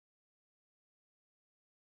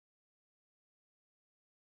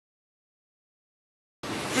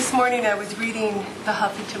This morning I was reading the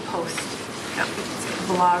Huffington Post. It's a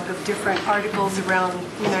blog of different articles around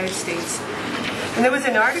the United States. And there was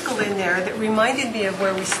an article in there that reminded me of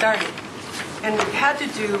where we started. And it had to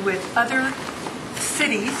do with other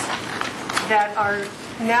cities that are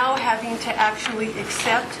now having to actually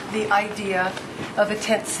accept the idea of a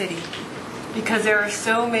tent city because there are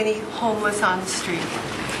so many homeless on the street.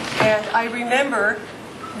 And I remember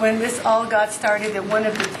when this all got started that one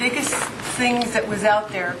of the biggest things that was out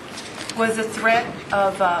there was the threat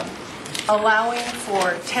of allowing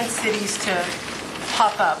for tent cities to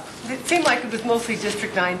pop up. It seemed like it was mostly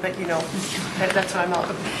District 9, but you know, that's what I'm all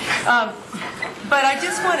about. But I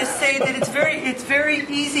just want to say that it's very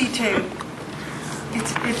easy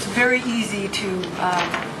to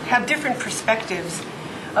have different perspectives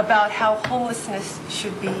about how homelessness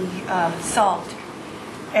should be solved.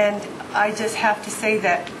 And I just have to say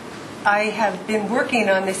that I have been working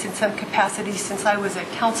on this in some capacity since I was a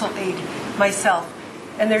council aide myself.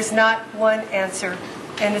 And there's not one answer,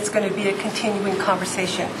 and it's going to be a continuing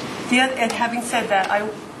conversation. And having said that,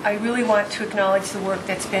 I really want to acknowledge the work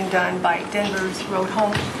that's been done by Denver's Road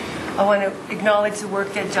Home. I want to acknowledge the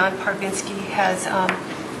work that John Parvinsky has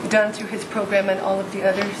done through his program and all of the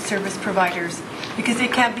other service providers, because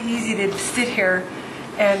it can't be easy to sit here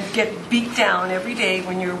and get beat down every day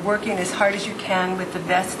when you're working as hard as you can with the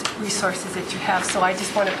best resources that you have. So I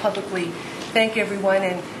just want to publicly thank everyone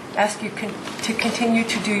and ask you to continue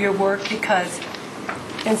to do your work, because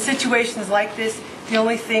in situations like this, the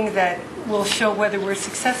only thing that will show whether we're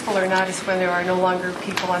successful or not is when there are no longer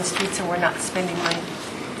people on streets and we're not spending money.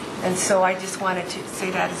 And so I just wanted to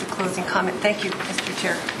say that as a closing comment. Thank you, Mr.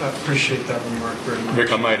 Chair. I appreciate that remark very much.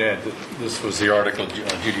 Rick, I might add that this was the article,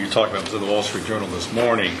 Judy, you talked about, it was in the Wall Street Journal this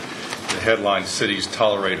morning. The headline, "Cities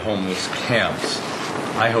Tolerate Homeless Camps."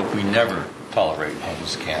 I hope we never tolerate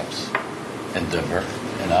homeless camps in Denver,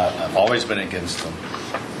 and I've always been against them.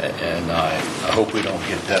 And I hope we don't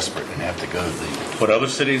get desperate and have to go to what other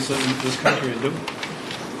cities in this country are doing.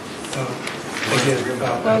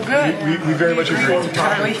 Well, good. We very much agree.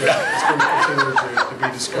 Charlie. It's going to continue to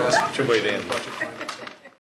be discussed. Should wait in.